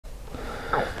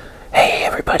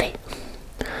everybody.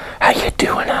 How you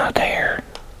doing out there?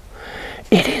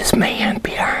 It is man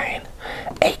behind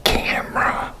a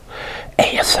camera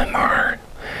ASMR.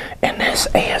 And this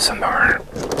ASMR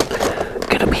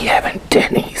gonna be having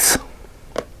Denny's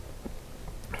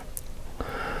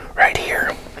right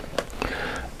here.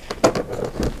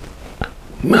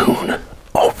 Moon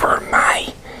over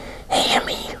my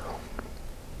Hammy.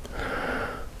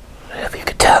 If you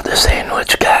could tell, the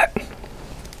sandwich got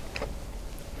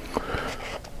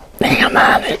ham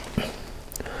on it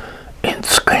and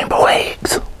scrambled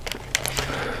eggs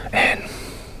and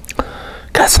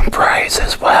got some fries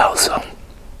as well. So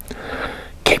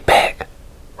kick back,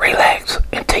 relax,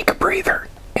 and take a breather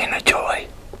and enjoy.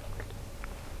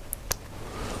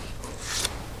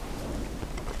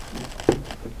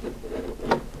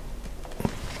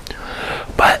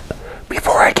 But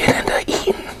before I get into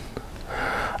eating,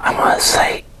 I want to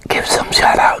say, give some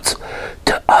shout outs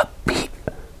to Upbeat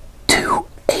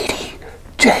 280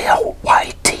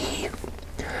 JLYT,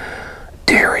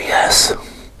 Darius.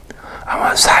 I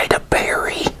want to say to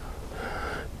Barry,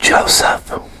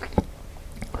 Joseph,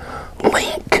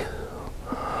 Link,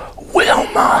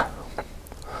 Wilma,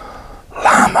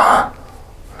 Llama,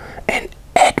 and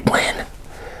Edwin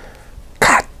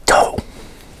Cato.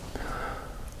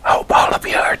 I hope all of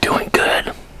you are doing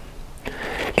good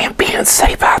and being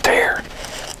safe out there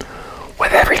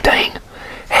with everything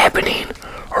happening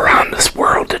around this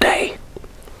world today.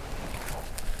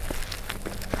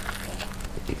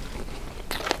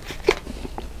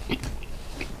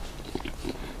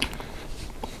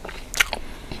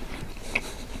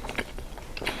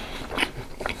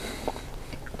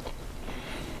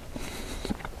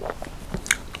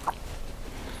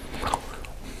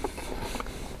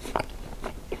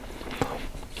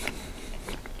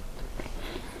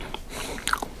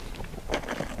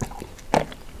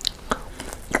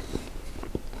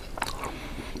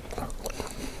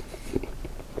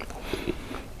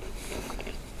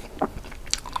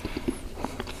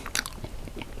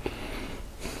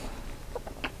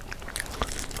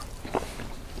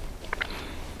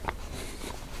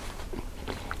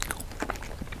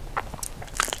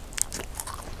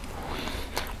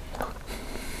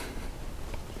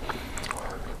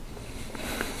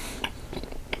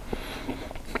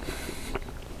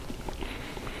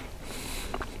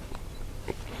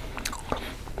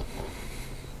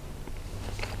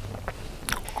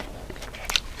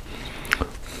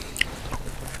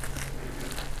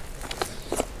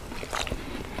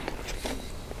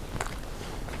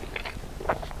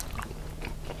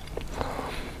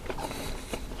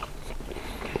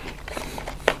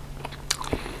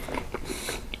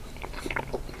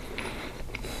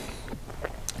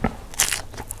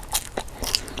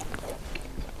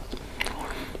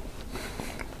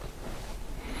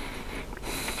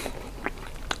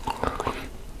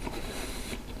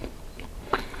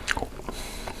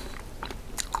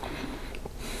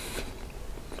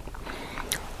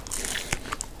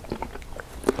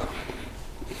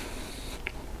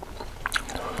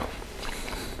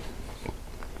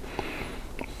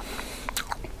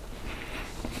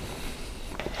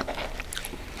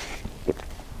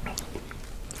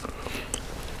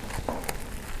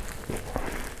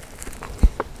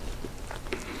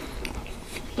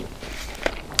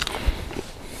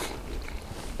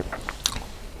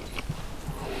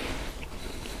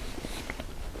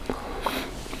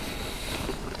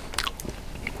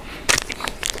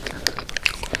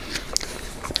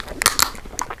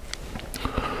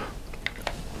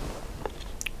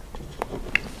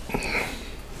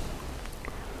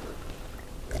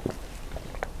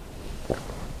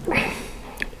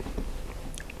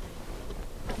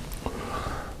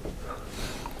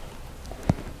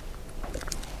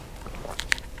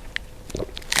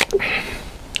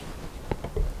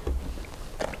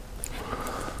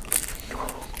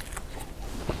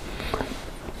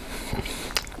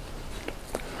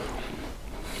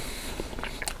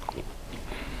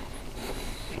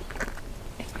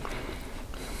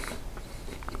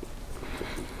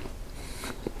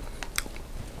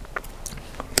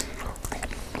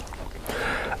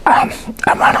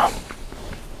 I want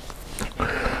to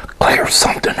clear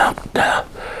something up to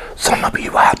some of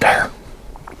you out there.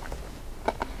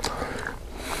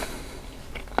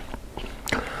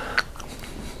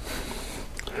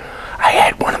 I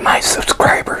had one of my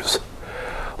subscribers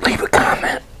leave a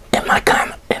comment in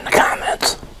the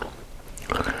comments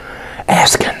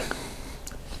asking,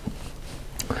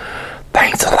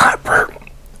 thanks a lot for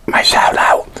my shout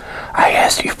out. I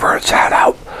asked you for a shout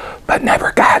out but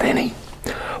never got any.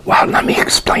 Well, let me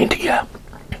explain to you.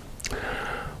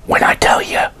 When I tell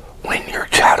you when your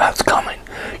shout out's coming,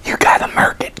 you gotta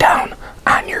mark it down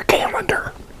on your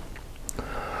calendar.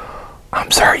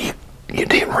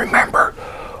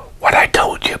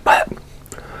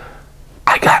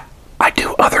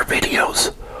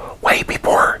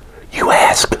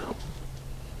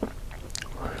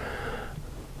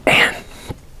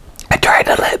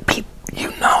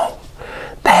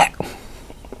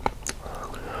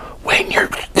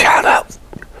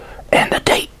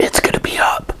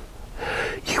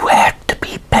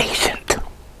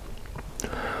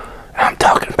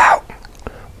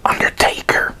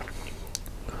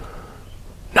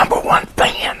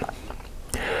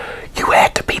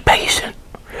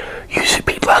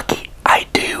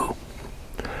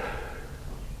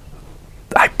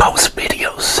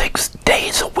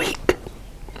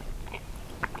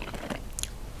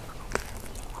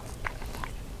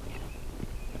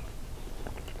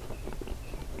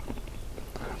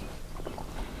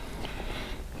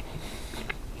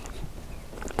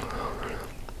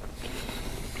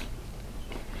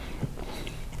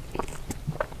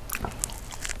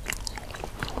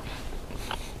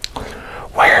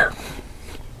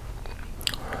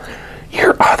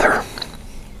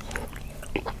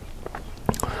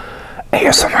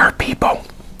 ASMR people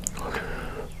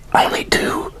only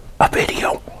do a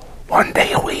video 1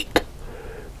 day a week,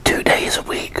 2 days a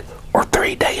week, or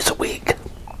 3 days a week.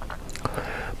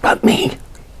 But me,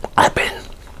 I've been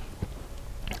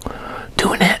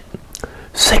doing it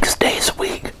 6 days a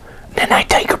week. Then I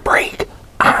take a break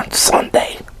on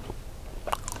Sunday.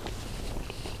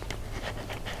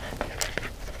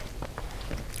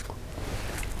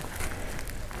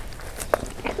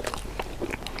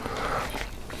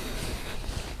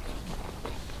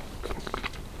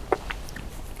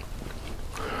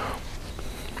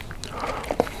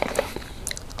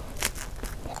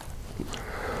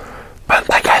 But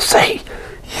like I say,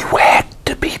 you have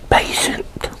to be patient.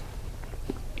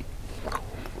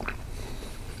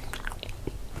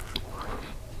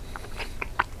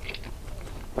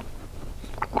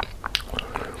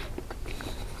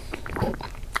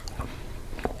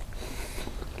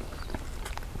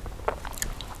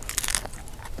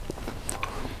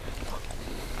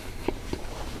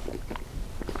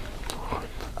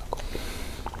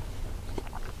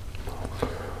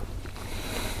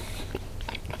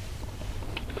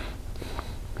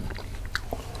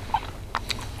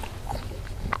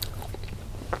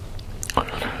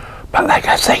 But like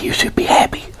I say, you should be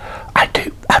happy.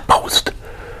 I post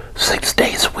 6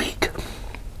 days a week.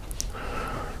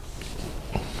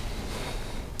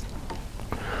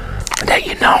 That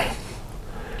you know,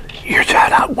 your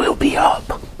shout out will be up.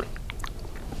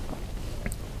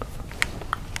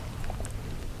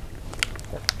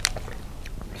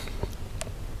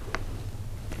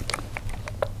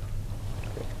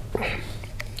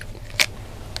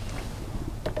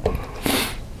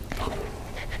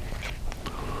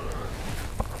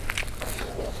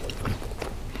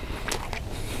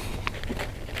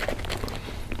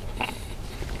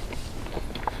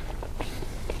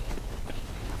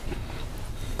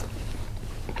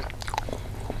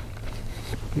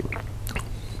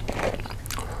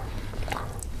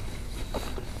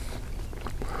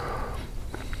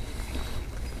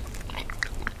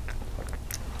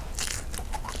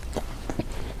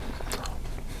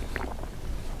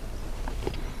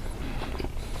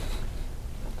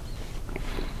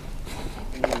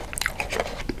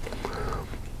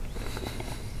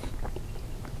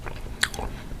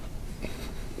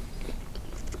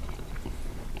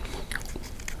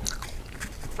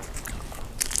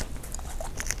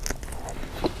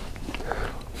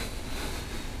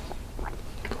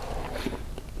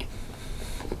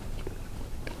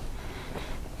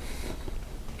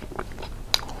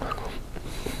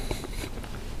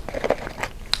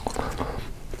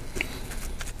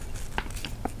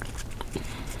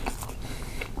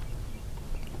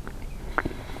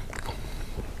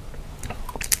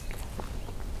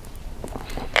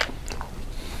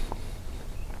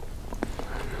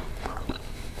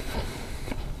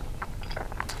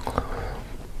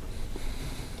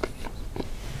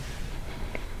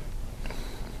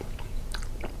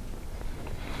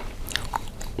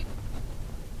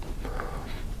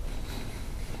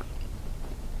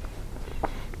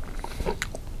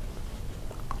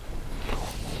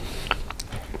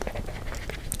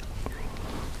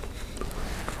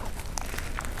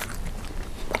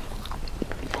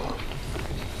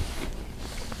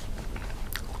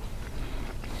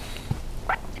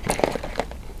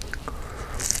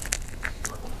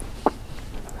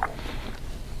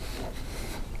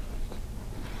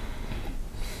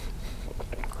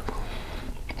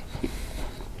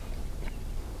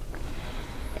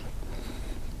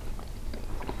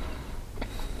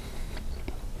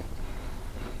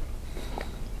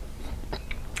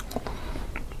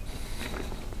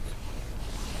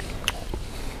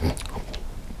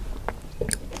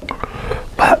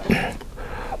 But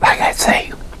like I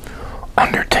say,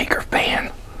 Undertaker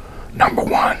fan number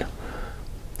one.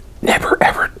 Never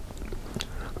ever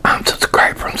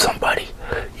unsubscribe from somebody.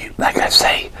 Like I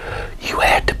say, you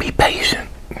have to be patient.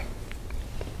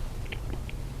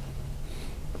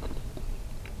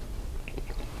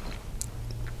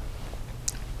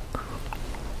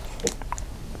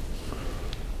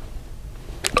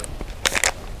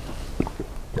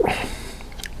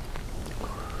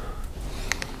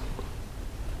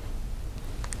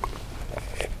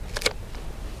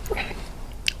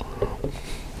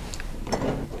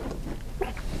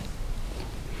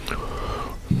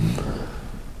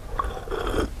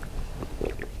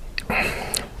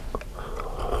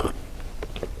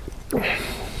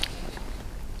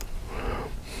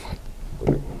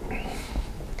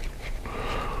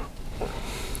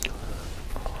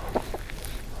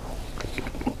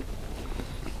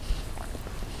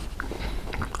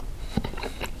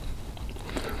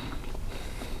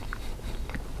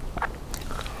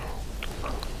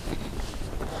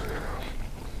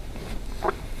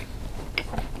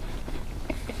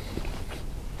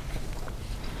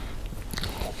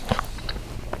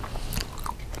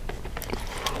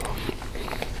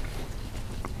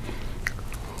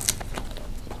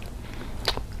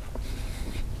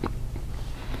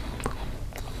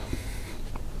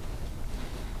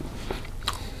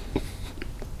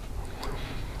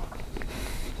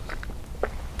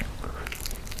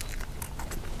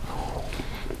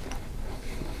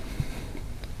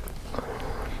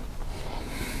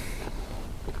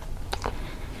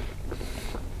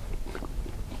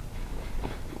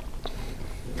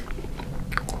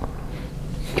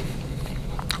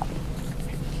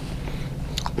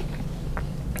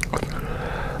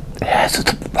 this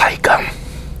is like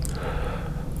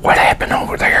what happened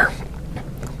over there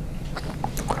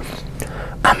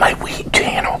on my weed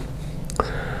channel.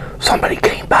 Somebody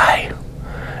came by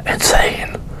and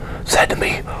said to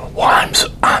me, well,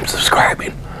 I'm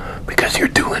subscribing because you're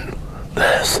doing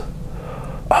this.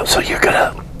 So you're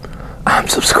gonna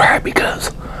unsubscribe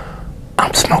because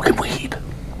I'm smoking weed.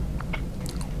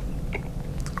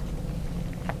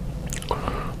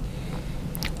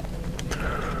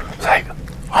 It's like,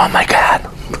 oh my God,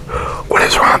 what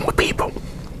is wrong with people?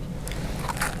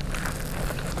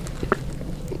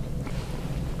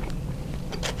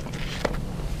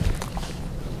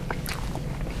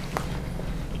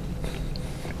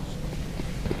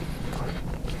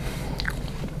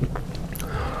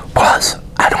 Plus,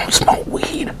 I don't smoke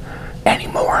weed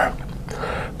anymore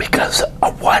because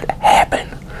of what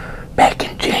happened back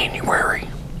in January.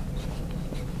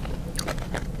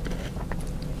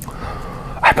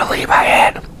 I believe I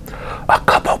had a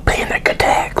couple panic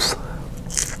attacks.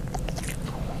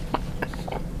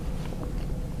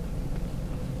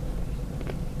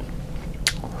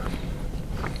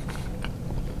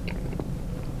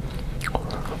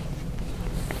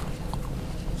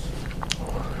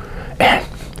 And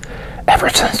ever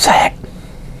since that,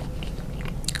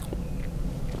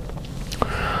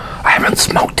 I haven't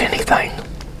smoked anything.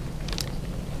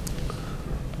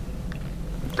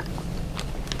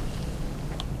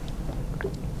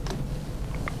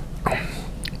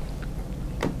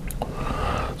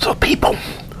 So people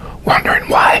wondering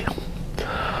why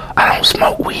I don't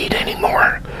smoke weed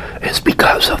anymore is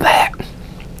because of that.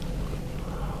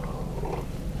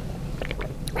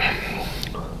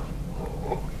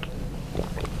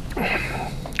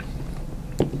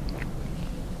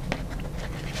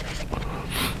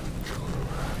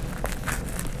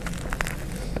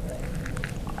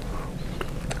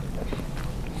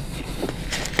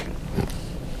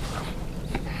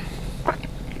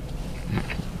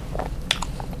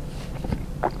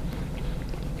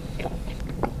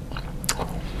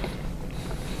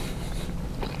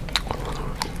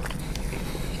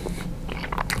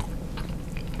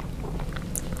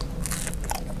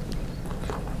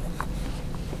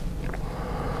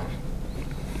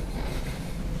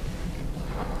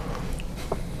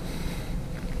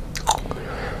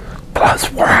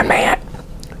 Plus, where I'm at,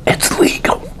 it's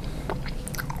legal.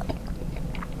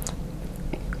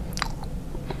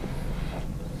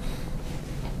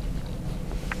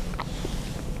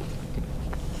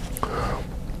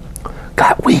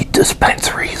 Got weed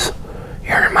dispensaries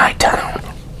here in my town.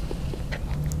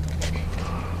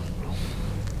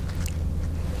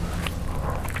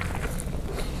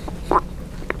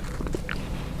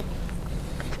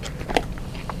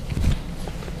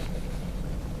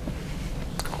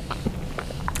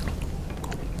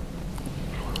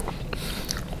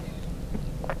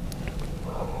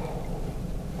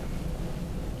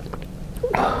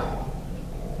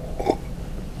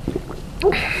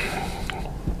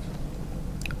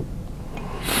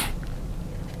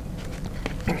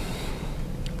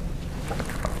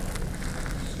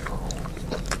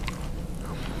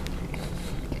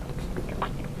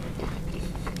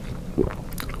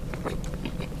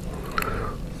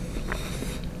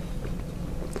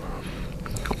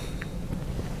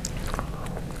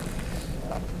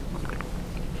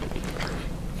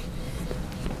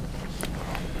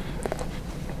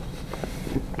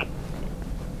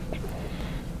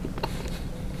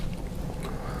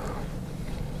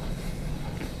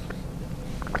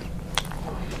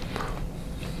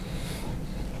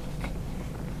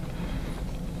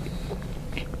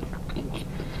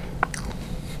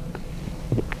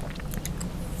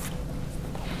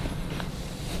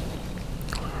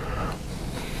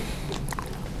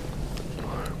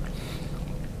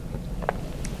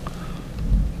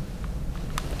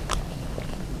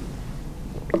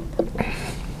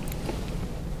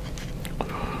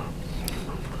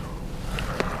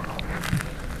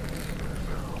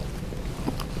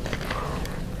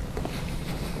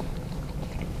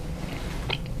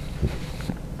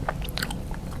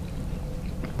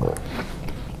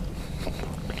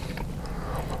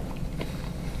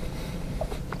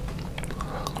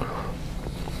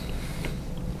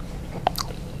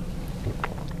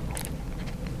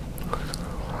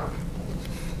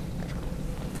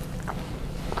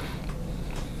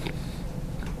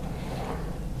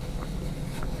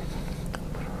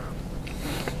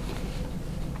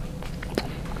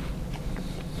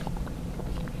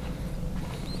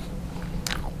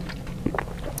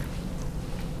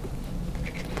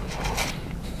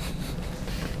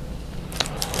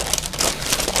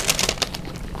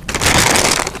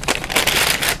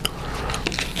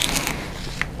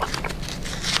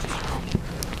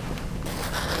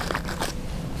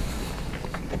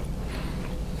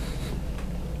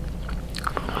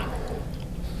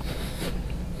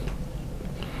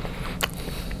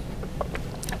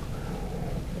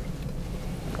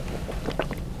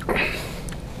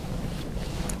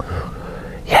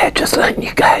 just letting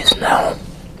you guys know,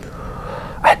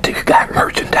 I do got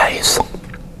merchandise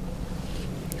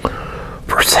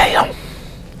for sale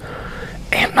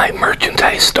in my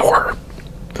merchandise store.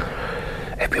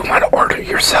 If you want to order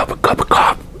yourself a cup of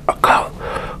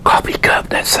coffee cup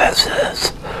that says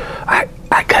this,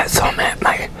 I got some at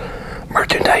my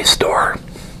merchandise store.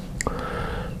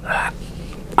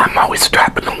 I'm always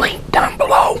dropping the link down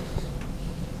below.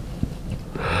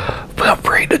 Feel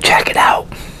free to check it out.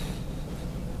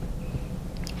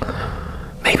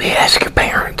 Maybe ask your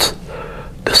parents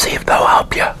to see if they'll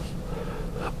help you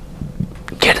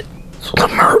get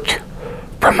some merch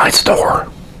from my store.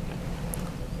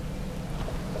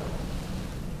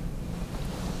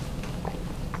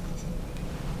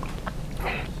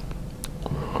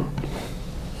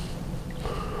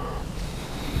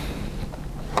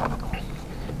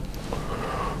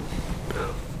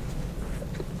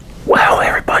 Well,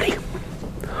 everybody,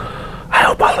 I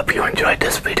hope all of you enjoyed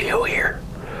this video here.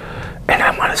 And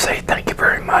I want to say thank you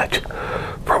very much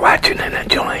for watching and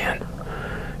enjoying.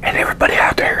 And everybody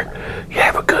out there, you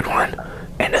have a good one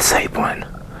and a safe one.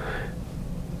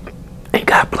 And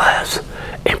God bless.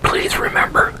 And please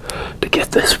remember to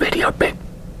give this video a big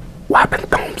whopping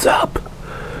thumbs up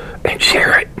and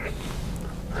share it.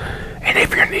 And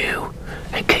if you're new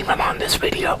and came along this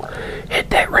video, hit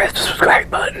that red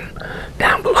subscribe button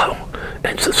down below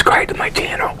and subscribe to my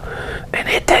channel and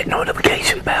hit that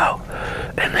notification bell,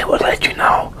 and it will let you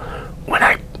know when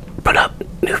I put up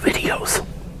new videos.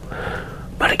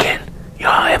 But again,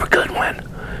 y'all have a good one,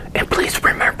 and please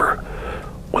remember,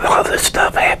 with all this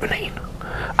stuff happening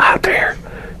out there,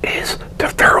 is to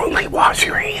thoroughly wash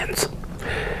your hands.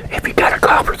 If you got a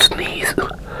cough or sneeze,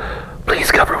 please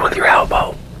cover with your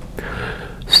elbow.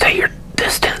 Stay your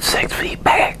distance 6 feet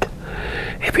back.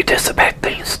 If you disinfect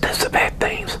things, disinfect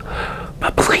things.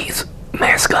 But please,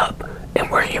 mask up and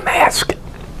wear your mask.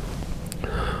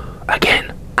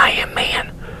 Again, I am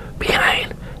man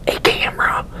behind a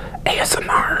camera,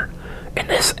 ASMR, and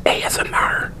this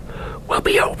ASMR will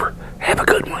be over. Have a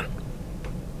good one.